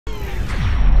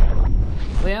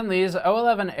Lian Li's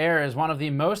O11 Air is one of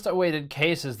the most awaited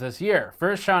cases this year,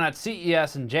 first shown at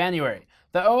CES in January.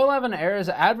 The O11 Air is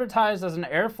advertised as an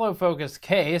airflow-focused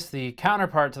case, the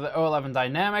counterpart to the O11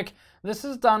 Dynamic. This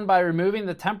is done by removing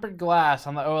the tempered glass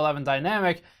on the O11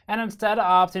 Dynamic and instead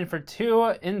opting for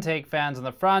two intake fans in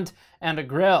the front and a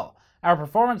grille. Our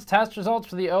performance test results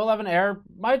for the O11 Air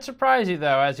might surprise you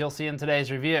though, as you'll see in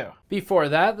today's review. Before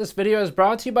that, this video is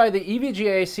brought to you by the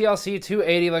EVGA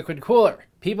CLC280 liquid cooler.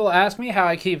 People ask me how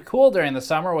I keep cool during the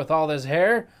summer with all this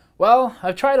hair. Well,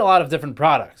 I've tried a lot of different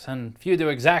products, and few do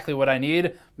exactly what I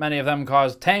need. Many of them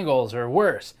cause tangles or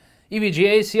worse.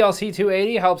 EVGA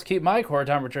CLC280 helps keep my core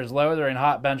temperatures low during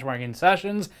hot benchmarking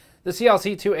sessions. The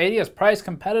CLC280 is price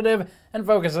competitive and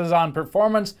focuses on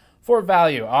performance for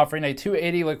value, offering a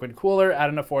 280 liquid cooler at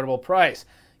an affordable price.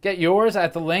 Get yours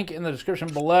at the link in the description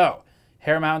below.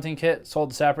 Hair mounting kit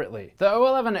sold separately. The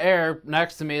O11 Air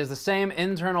next to me is the same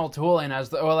internal tooling as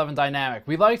the O11 Dynamic.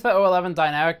 We like the O11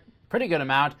 Dynamic pretty good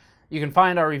amount. You can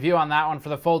find our review on that one for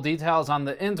the full details on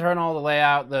the internal, the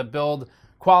layout, the build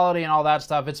quality, and all that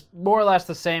stuff. It's more or less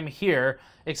the same here,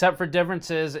 except for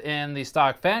differences in the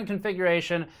stock fan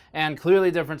configuration and clearly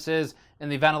differences in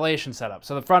the ventilation setup.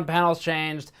 So the front panel's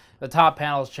changed, the top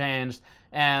panel's changed,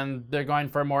 and they're going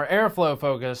for a more airflow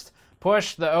focused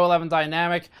push. The O11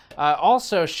 Dynamic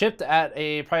also shipped at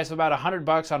a price of about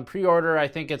 $100 on pre-order. I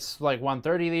think it's like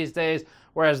 $130 these days,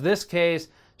 whereas this case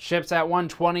ships at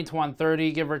 $120 to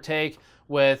 $130, give or take,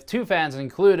 with two fans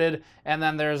included. And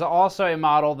then there's also a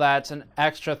model that's an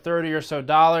extra $30 or so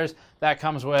that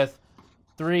comes with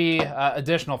three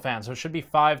additional fans. So it should be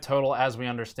 5 total as we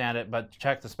understand it, but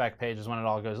check the spec pages when it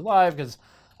all goes live, because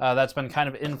that's been kind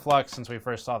of in flux since we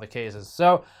first saw the cases.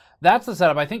 So that's the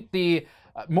setup. I think the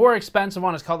more expensive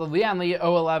one is called the Lian Li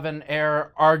O11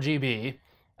 Air RGB,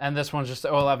 and this one's just the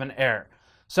O11 Air.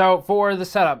 So for the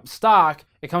setup, stock,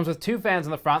 it comes with two fans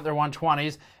in the front, they're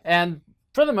 120s, and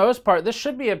for the most part, this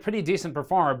should be a pretty decent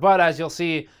performer, but as you'll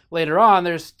see later on,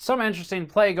 there's some interesting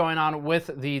play going on with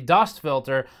the dust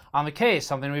filter on the case,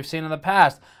 something we've seen in the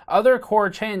past. Other core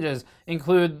changes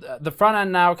include the front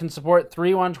end now can support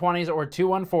 3 120s or 2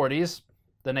 140s,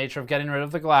 the nature of getting rid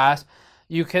of the glass.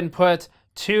 You can put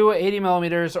two 80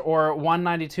 millimeters or one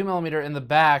 92 millimeter in the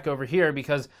back over here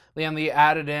because Lian Li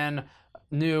added in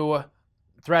new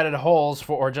threaded holes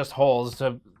or just holes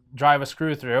to drive a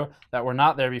screw through that were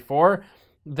not there before.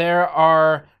 There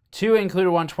are two included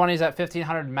 120s at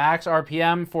 1500 max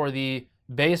RPM for the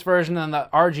base version, and the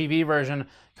RGB version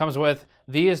comes with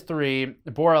these three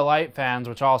Bora Light fans,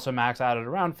 which also max out at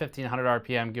around 1500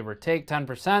 RPM, give or take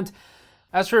 10%.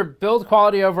 As for build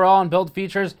quality overall and build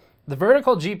features, the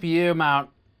vertical GPU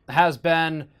mount has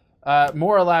been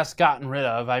more or less gotten rid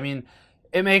of. I mean,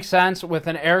 it makes sense with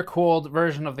an air-cooled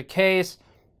version of the case.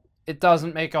 It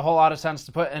doesn't make a whole lot of sense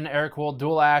to put an air-cooled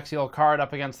dual-axial card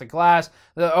up against the glass.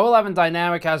 The O11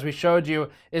 Dynamic, as we showed you,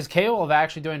 is capable of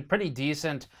actually doing pretty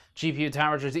decent GPU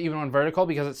temperatures even when vertical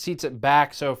because it seats it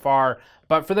back so far.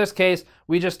 But for this case,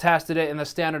 we just tested it in the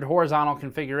standard horizontal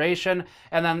configuration.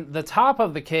 And then the top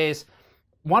of the case,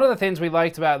 one of the things we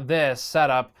liked about this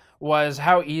setup was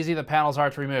how easy the panels are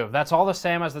to remove. That's all the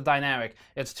same as the Dynamic.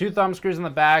 It's 2 thumb screws in the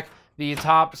back. The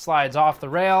top slides off the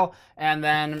rail, and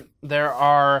then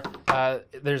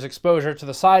there's exposure to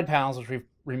the side panels, which we've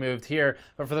removed here.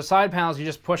 But for the side panels, you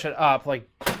just push it up like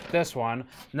this one.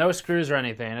 No screws or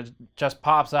anything. It just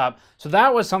pops up. So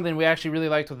that was something we actually really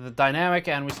liked with the Dynamic,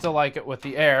 and we still like it with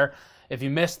the Air. If you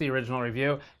missed the original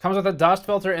review, comes with a dust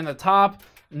filter in the top.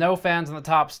 No fans in the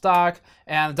top stock,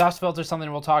 and the dust filter is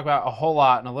something we'll talk about a whole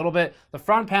lot in a little bit. The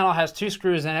front panel has 2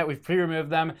 screws in it. We've pre-removed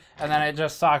them, and then it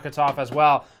just sockets off as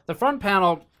well. The front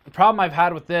panel, the problem I've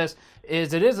had with this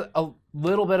is it is a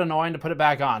little bit annoying to put it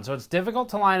back on. So it's difficult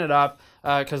to line it up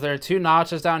because there are 2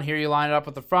 notches down here. You line it up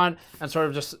with the front and sort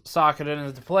of just socket it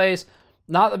into place.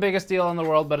 Not the biggest deal in the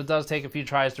world, but it does take a few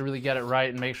tries to really get it right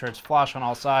and make sure it's flush on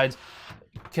all sides.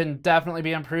 Can definitely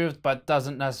be improved, but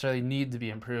doesn't necessarily need to be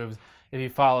improved if you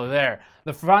follow there.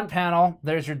 The front panel,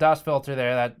 there's your dust filter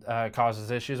there that causes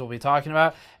issues we'll be talking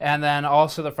about. And then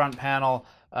also the front panel,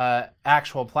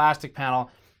 actual plastic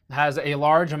panel, has a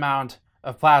large amount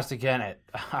of plastic in it.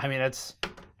 I mean, it's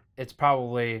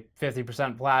probably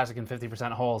 50% plastic and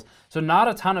 50% holes. So not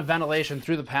a ton of ventilation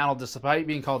through the panel despite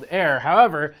being called air.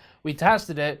 However, we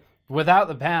tested it without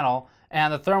the panel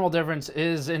and the thermal difference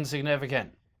is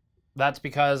insignificant. That's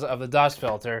because of the dust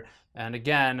filter. And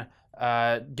again,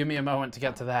 give me a moment to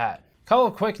get to that. A couple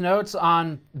of quick notes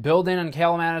on building and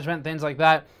cable management, things like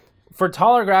that. For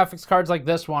taller graphics cards like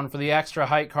this one, for the extra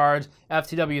height cards,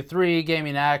 FTW3,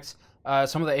 Gaming X,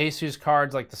 some of the Asus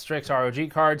cards like the Strix ROG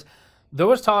cards,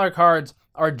 Those taller cards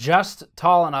are just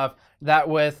tall enough that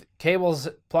with cables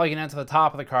plugging into the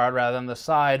top of the card rather than the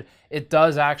side, it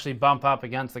does actually bump up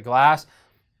against the glass.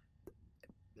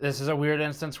 This is a weird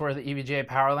instance where the EVGA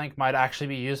power link might actually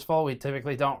be useful. We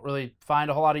typically don't really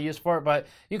find a whole lot of use for it, but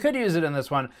you could use it in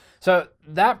this one. So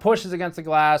that pushes against the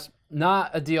glass, not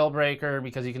a deal breaker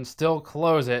because you can still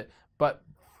close it, but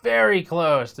very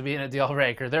close to being a deal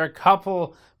breaker. There are a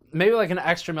couple, maybe like an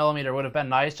extra millimeter would have been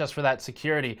nice just for that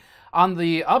security. On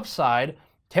the upside,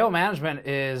 cable management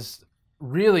is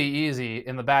really easy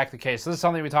in the back of the case. This is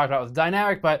something we talked about with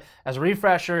Dynamic, but as a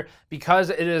refresher,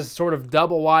 because it is sort of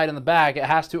double wide in the back, it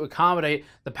has to accommodate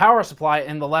the power supply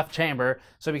in the left chamber.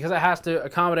 So because it has to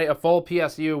accommodate a full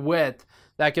PSU width,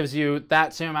 that gives you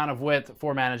that same amount of width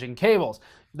for managing cables.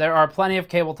 There are plenty of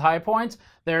cable tie points.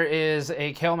 There is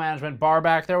a cable management bar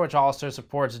back there, which also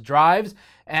supports drives,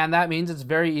 and that means it's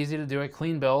very easy to do a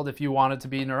clean build. If you wanted to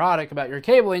be neurotic about your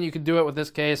cabling, you could do it with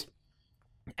this case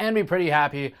and be pretty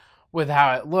happy with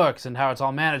how it looks and how it's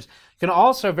all managed. You can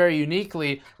also very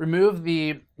uniquely remove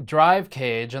the drive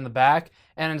cage in the back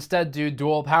and instead do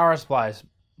dual power supplies.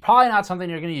 Probably not something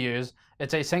you're going to use.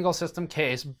 It's a single system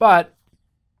case, but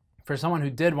for someone who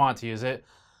did want to use it,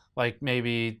 like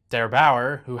maybe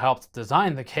Der8auer, who helped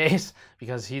design the case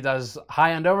because he does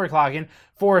high-end overclocking,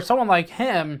 for someone like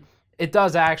him, it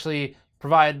does actually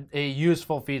provide a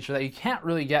useful feature that you can't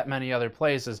really get many other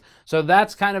places. So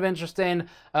that's kind of interesting.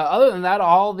 Other than that,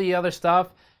 all the other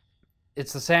stuff,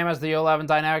 it's the same as the O11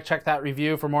 Dynamic. Check that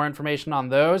review for more information on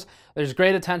those. There's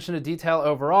great attention to detail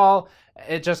overall.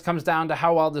 It just comes down to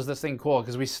how well does this thing cool,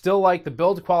 because we still like the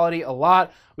build quality a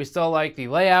lot. We still like the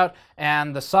layout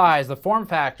and the size, the form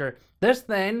factor. This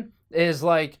thing is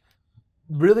like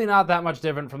really not that much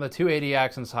different from the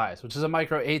 280X in size, which is a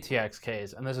micro ATX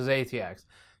case, and this is ATX.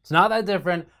 It's not that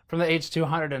different from the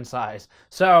H200 in size.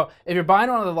 So if you're buying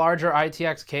one of the larger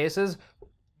ITX cases,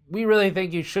 we really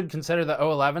think you should consider the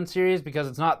O11 series because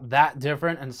it's not that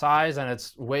different in size and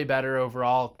it's way better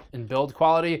overall in build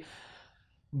quality.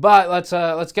 But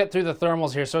let's get through the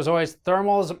thermals here. So as always,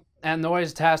 thermals and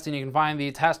noise testing, you can find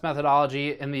the test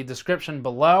methodology in the description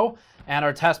below, and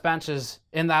our test bench is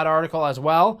in that article as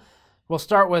well. We'll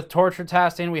start with torture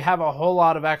testing. We have a whole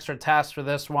lot of extra tests for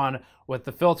this one with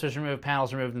the filters removed,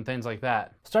 panels removed, and things like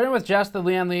that. Starting with just the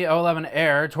Lian Li O11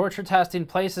 Air, torture testing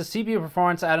places CPU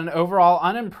performance at an overall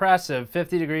unimpressive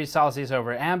 50 degrees Celsius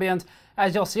over ambient.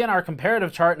 As you'll see in our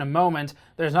comparative chart in a moment,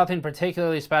 there's nothing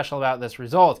particularly special about this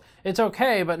result. It's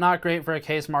okay, but not great for a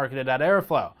case marketed at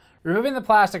airflow. Removing the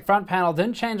plastic front panel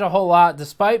didn't change a whole lot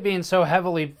despite being so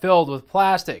heavily filled with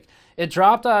plastic. It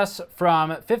dropped us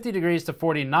from 50 degrees to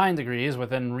 49 degrees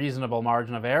within reasonable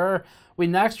margin of error. We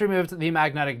next removed the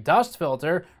magnetic dust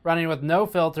filter, running with no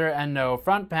filter and no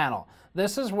front panel.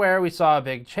 This is where we saw a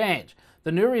big change.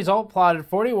 The new result plotted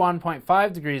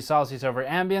 41.5 degrees Celsius over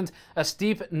ambient, a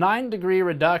steep 9-degree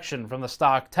reduction from the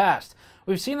stock test.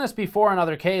 We've seen this before in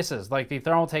other cases, like the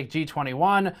Thermaltake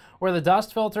G21, where the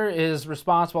dust filter is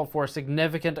responsible for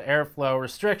significant airflow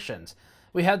restrictions.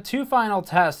 We had two final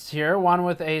tests here, one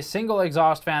with a single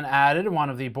exhaust fan added, one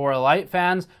of the Bora Light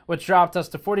fans, which dropped us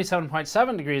to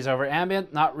 47.7 degrees over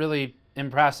ambient, not really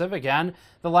impressive again.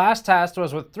 The last test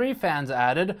was with 3 fans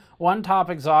added, 1 top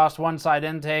exhaust, 1 side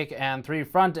intake, and 3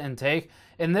 front intake.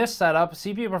 In this setup,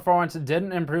 CPU performance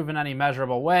didn't improve in any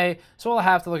measurable way, so we'll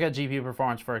have to look at GPU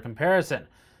performance for a comparison.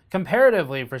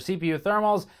 Comparatively, for CPU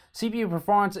thermals, CPU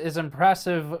performance is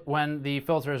impressive when the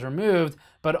filter is removed,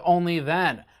 but only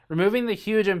then. Removing the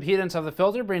huge impedance of the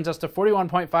filter brings us to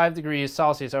 41.5 degrees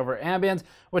Celsius over ambient,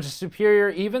 which is superior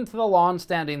even to the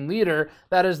long-standing leader,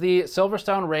 that is the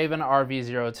Silverstone Raven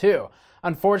RV02.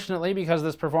 Unfortunately, because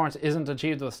this performance isn't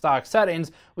achieved with stock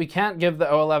settings, we can't give the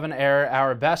O11 Air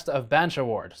our Best of Bench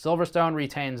award. Silverstone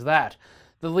retains that.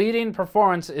 The leading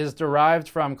performance is derived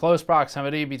from close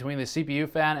proximity between the CPU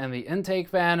fan and the intake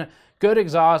fan, good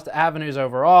exhaust avenues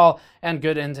overall, and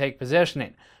good intake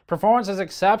positioning. Performance is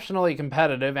exceptionally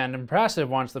competitive and impressive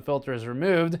once the filter is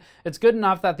removed. It's good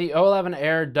enough that the O11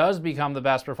 Air does become the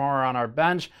best performer on our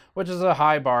bench, which is a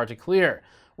high bar to clear.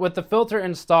 With the filter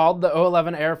installed, the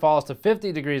O11 Air falls to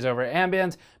 50 degrees over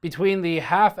ambient between the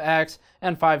half X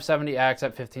and 570X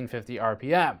at 1550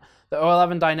 RPM. The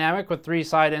O11 Dynamic with 3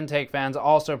 side intake fans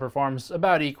also performs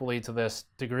about equally to this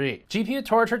degree. GPU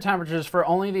torture temperatures for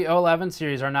only the O11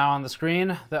 series are now on the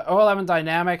screen. The O11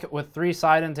 Dynamic with 3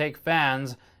 side intake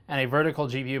fans and a vertical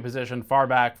GPU position far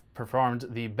back performed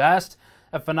the best,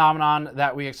 a phenomenon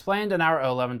that we explained in our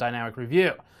O11 Dynamic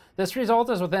review. This result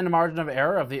is within a margin of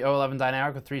error of the O11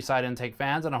 Dynamic with 3 side intake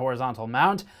fans and a horizontal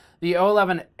mount. The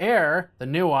O11 Air, the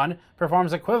new one,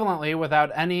 performs equivalently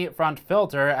without any front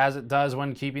filter as it does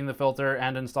when keeping the filter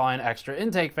and installing extra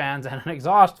intake fans and an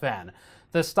exhaust fan.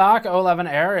 The stock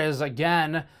O11 Air is,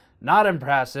 again, not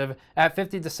impressive at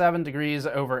 57 degrees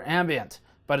over ambient,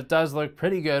 but it does look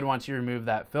pretty good once you remove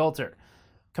that filter.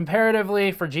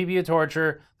 Comparatively, for GPU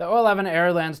torture, the O11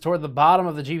 Air lands toward the bottom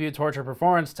of the GPU torture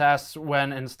performance tests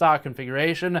when in stock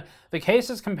configuration. The case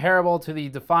is comparable to the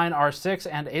Define R6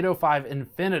 and 805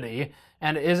 Infinity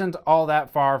and isn't all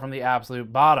that far from the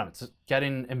absolute bottom. It's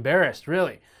getting embarrassed,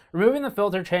 really. Removing the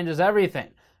filter changes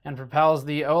everything and propels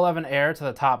the O11 Air to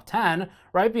the top 10,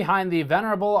 right behind the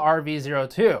venerable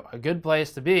RV02, a good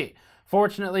place to be.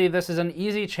 Fortunately, this is an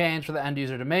easy change for the end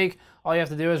user to make. All you have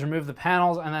to do is remove the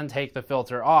panels and then take the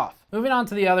filter off. Moving on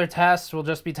to the other tests, we'll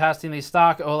just be testing the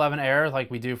stock O11 Air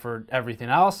like we do for everything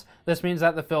else. This means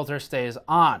that the filter stays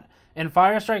on. In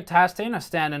Firestrike testing, a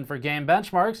stand-in for game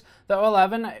benchmarks, the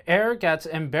O11 Air gets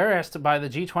embarrassed by the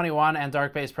G21 and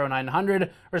Darkbase Pro 900,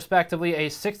 respectively a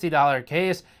 $60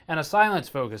 case and a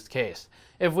silence-focused case.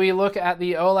 If we look at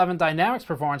the O11 Dynamic's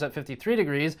performance at 53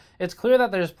 degrees, it's clear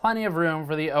that there's plenty of room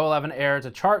for the O11 Air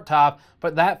to chart top,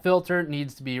 but that filter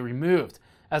needs to be removed.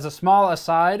 As a small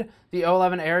aside, the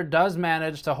O11 Air does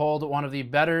manage to hold one of the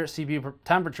better CPU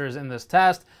temperatures in this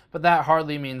test, but that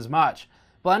hardly means much.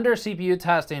 Blender CPU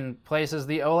testing places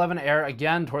the O11 Air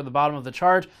again toward the bottom of the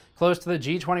chart, close to the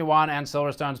G21 and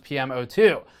Silverstone's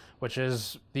PM02, which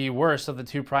is the worst of the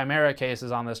two Primera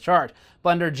cases on this chart.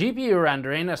 Blender GPU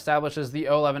rendering establishes the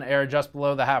O11 Air just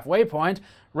below the halfway point,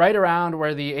 right around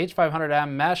where the H500M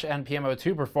Mesh and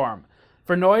PM02 perform.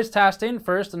 For noise testing,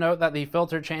 first note that the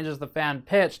filter changes the fan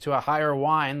pitch to a higher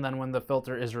whine than when the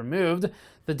filter is removed.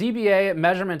 The dBA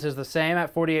measurement is the same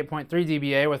at 48.3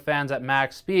 dBA with fans at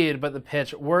max speed, but the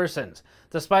pitch worsens.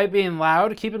 Despite being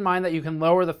loud, keep in mind that you can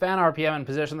lower the fan RPM and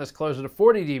position this closer to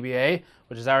 40 dBA,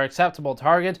 which is our acceptable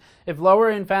target. If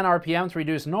lowering fan RPM to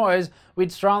reduce noise,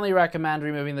 we'd strongly recommend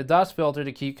removing the dust filter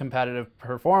to keep competitive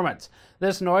performance.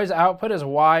 This noise output is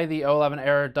why the O11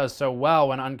 Air does so well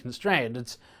when unconstrained.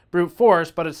 It's brute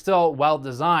force, but it's still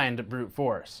well-designed brute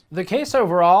force. The case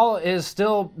overall is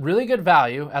still really good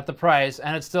value at the price,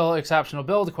 and it's still exceptional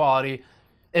build quality.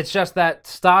 It's just that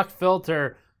stock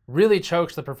filter really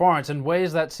chokes the performance in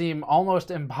ways that seem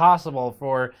almost impossible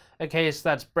for a case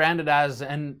that's branded as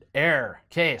an air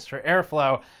case for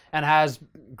airflow and has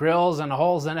grills and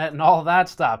holes in it and all that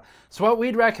stuff. So what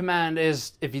we'd recommend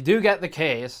is, if you do get the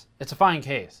case, it's a fine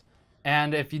case.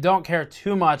 And if you don't care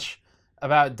too much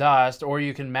about dust, or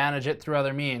you can manage it through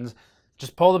other means,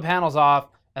 just pull the panels off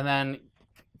and then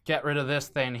get rid of this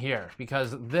thing here,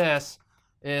 because this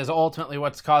is ultimately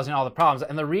what's causing all the problems.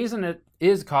 And the reason it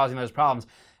is causing those problems,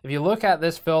 if you look at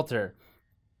this filter,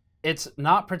 it's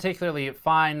not particularly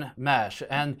fine mesh.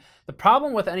 And the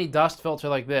problem with any dust filter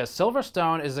like this,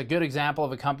 Silverstone is a good example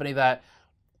of a company that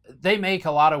they make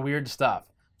a lot of weird stuff.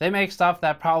 They make stuff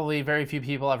that probably very few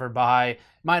people ever buy.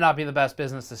 Might not be the best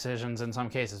business decisions in some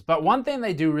cases. But one thing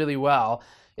they do really well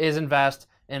is invest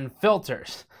in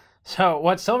filters. So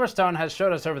what Silverstone has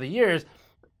showed us over the years,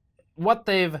 what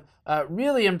they've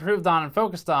really improved on and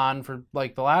focused on for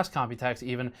like the last Computex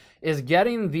even, is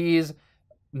getting these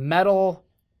metal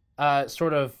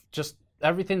sort of just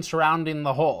everything surrounding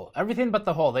the hole. Everything but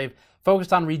the hole. They've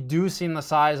focused on reducing the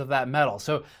size of that metal.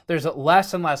 So there's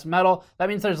less and less metal. That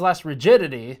means there's less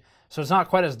rigidity. So it's not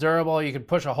quite as durable. You can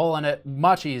push a hole in it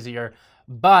much easier,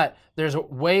 but there's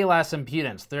way less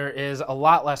impedance. There is a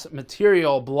lot less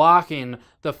material blocking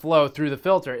the flow through the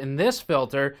filter. In this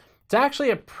filter, it's actually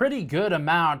a pretty good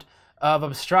amount of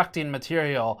obstructing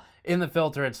material in the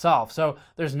filter itself. So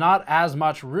there's not as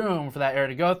much room for that air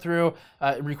to go through.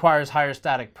 It requires higher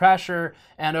static pressure,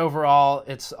 and overall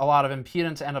it's a lot of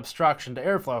impedance and obstruction to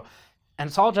airflow. And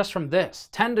it's all just from this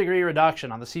 10-degree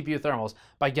reduction on the CPU thermals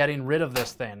by getting rid of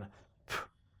this thing.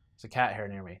 There's a cat hair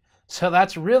near me. So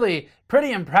that's really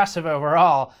pretty impressive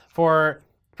overall for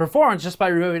performance just by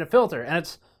removing a filter. And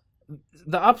it's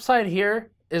the upside here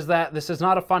is that this is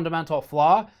not a fundamental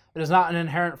flaw. It is not an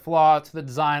inherent flaw to the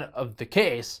design of the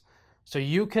case. So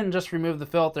you can just remove the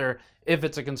filter if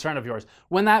it's a concern of yours.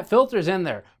 When that filter is in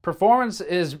there, performance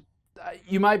is,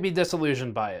 you might be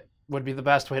disillusioned by it, would be the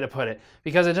best way to put it,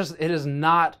 because it is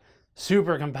not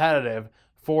super competitive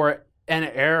for an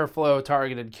airflow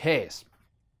targeted case.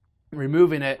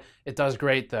 Removing it, it does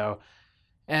great though.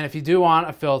 And if you do want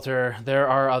a filter, there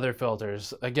are other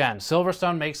filters. Again,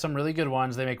 Silverstone makes some really good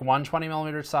ones. They make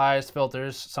 120mm sized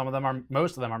filters.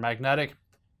 Most of them are magnetic.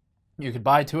 You could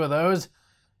buy 2 of those.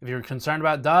 If you're concerned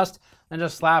about dust, then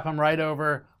just slap them right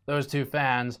over those 2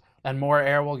 fans, and more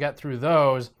air will get through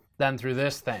those than through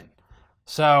this thing.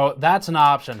 So that's an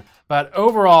option. But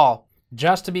overall,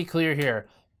 just to be clear here,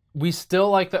 we still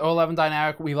like the O11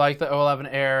 Dynamic. We like the O11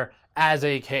 Air as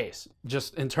a case.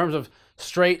 Just in terms of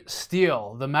straight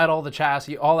steel, the metal, the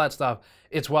chassis, all that stuff,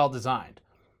 it's well designed.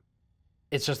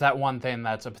 It's just that one thing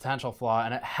that's a potential flaw,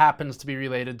 and it happens to be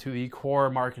related to the core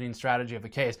marketing strategy of the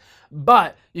case.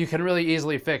 But you can really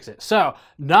easily fix it. So,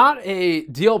 not a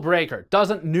deal breaker.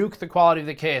 Doesn't nuke the quality of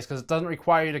the case because it doesn't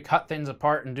require you to cut things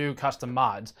apart and do custom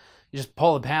mods. You just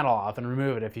pull the panel off and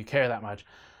remove it if you care that much.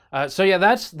 So yeah,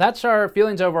 that's our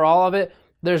feelings overall of it.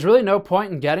 There's really no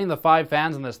point in getting the 5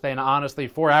 fans in this thing, honestly,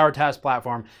 for our test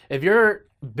platform. If your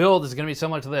build is going to be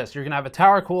similar to this, you're going to have a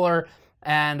tower cooler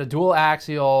and a dual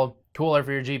axial cooler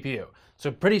for your GPU.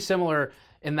 So pretty similar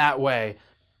in that way.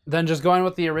 Then just going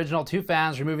with the original 2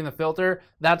 fans, removing the filter,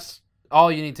 that's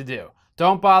all you need to do.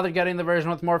 Don't bother getting the version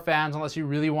with more fans unless you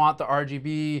really want the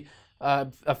RGB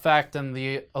effect and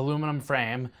the aluminum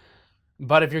frame.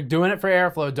 But if you're doing it for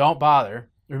airflow, don't bother.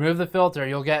 Remove the filter,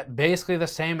 you'll get basically the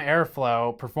same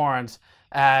airflow performance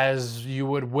as you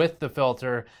would with the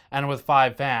filter and with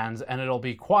 5 fans, and it'll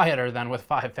be quieter than with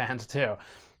 5 fans too.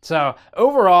 So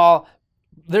overall,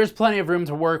 there's plenty of room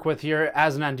to work with here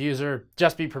as an end user.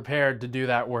 Just be prepared to do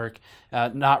that work.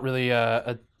 Not really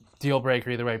a deal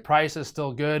breaker either way. Price is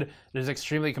still good. It is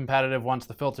extremely competitive once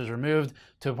the filter is removed,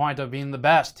 to a point of being the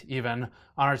best even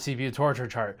on our CPU torture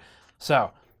chart.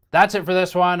 So that's it for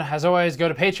this one. As always, go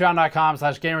to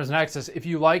patreon.com/gamersnexus if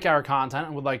you like our content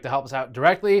and would like to help us out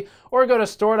directly, or go to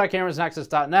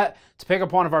store.gamersnexus.net to pick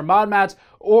up one of our mod mats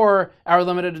or our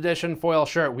limited edition foil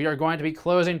shirt. We are going to be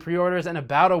closing pre-orders in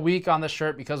about a week on this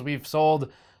shirt because we've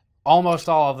sold almost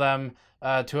all of them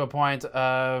to a point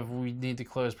of we need to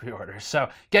close pre-orders. So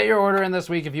get your order in this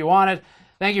week if you want it.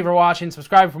 Thank you for watching.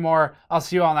 Subscribe for more. I'll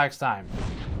see you all next time.